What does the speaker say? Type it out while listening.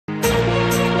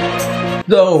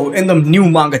So, in the new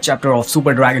manga chapter of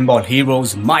Super Dragon Ball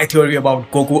Heroes, my theory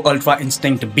about Goku Ultra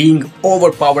Instinct being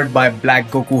overpowered by Black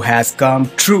Goku has come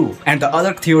true. And the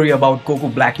other theory about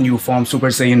Goku Black new form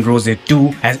Super Saiyan Rose 2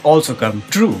 has also come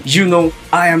true. You know,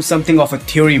 I am something of a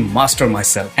theory master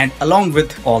myself. And along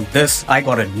with all this, I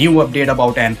got a new update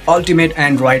about an ultimate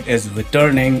android is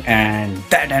returning, and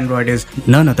that android is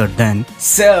none other than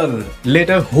Cell.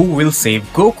 Later, who will save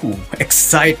Goku?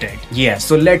 Excited. Yeah,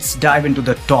 so let's dive into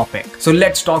the topic. So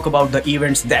let's talk about the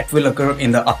events that will occur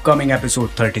in the upcoming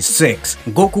episode 36.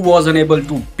 Goku was unable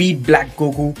to beat Black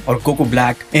Goku or Goku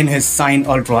Black in his Saiyan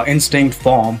Ultra Instinct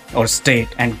form or state,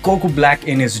 and Goku Black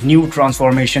in his new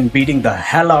transformation beating the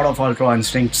hell out of Ultra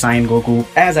Instinct Saiyan Goku.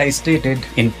 As I stated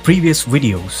in previous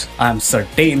videos, I am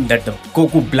certain that the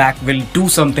Goku Black will do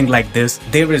something like this.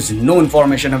 There is no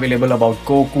information available about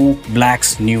Goku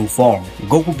Black's new form.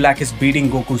 Goku Black is beating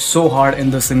Goku so hard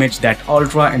in this image that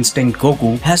Ultra Instinct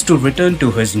Goku has to return to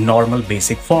his normal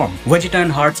basic form. Vegeta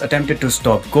and Hearts attempted to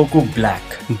stop Goku Black,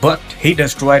 but he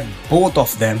destroyed both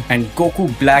of them, and Goku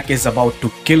Black is about to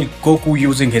kill Goku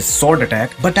using his sword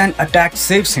attack, but an attack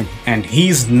saves him, and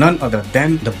he's none other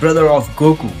than the brother of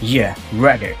Goku. Yeah,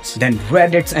 Raditz. Then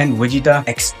Raditz and Vegeta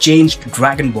exchanged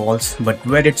Dragon Balls, but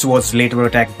Raditz was later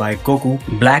attacked by Goku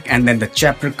Black, and then the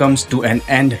chapter comes to an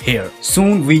end here.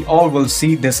 Soon we all will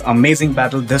see this amazing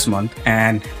battle this month,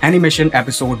 and animation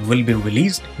episode will be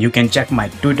released. You can check my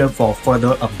Twitter for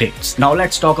further updates. Now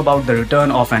let's talk about the return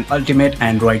of an ultimate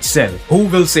android Cell. Who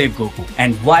will save Goku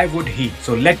and why would he?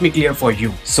 So let me clear for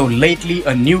you. So lately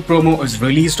a new promo is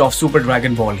released of Super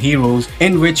Dragon Ball Heroes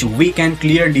in which we can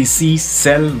clearly see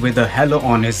Cell with a halo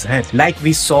on his head like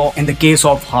we saw in the case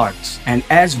of Hearts. And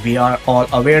as we are all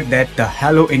aware that the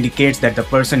halo indicates that the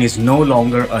person is no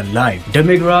longer alive.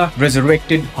 Demigra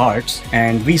resurrected Hearts,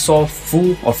 and we saw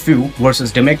Fu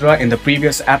versus Demigra in the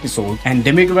previous episode, and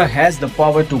Demigra has the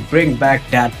power to bring back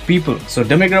dead people. So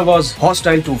Demigra was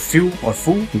hostile to Fu,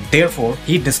 therefore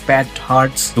he dispatched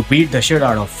Hearts to beat the shit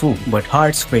out of Fu, but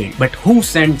Hearts failed. But who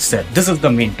sent Cell? This is the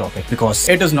main topic because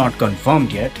it is not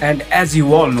confirmed yet, and as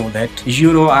you all know that,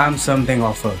 I am something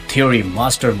of a theory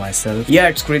master myself. Yeah,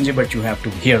 it's cringy, but you have to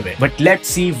hear it. But let's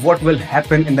see what will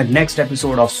happen in the next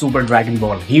episode of Super Dragon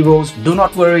Ball Heroes. Do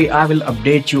not worry, I will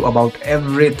update you about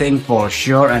everything for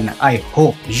sure, and I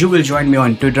hope you will join me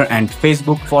on Twitter and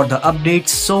Facebook for the updates.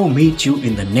 So meet you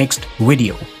in the next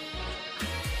video.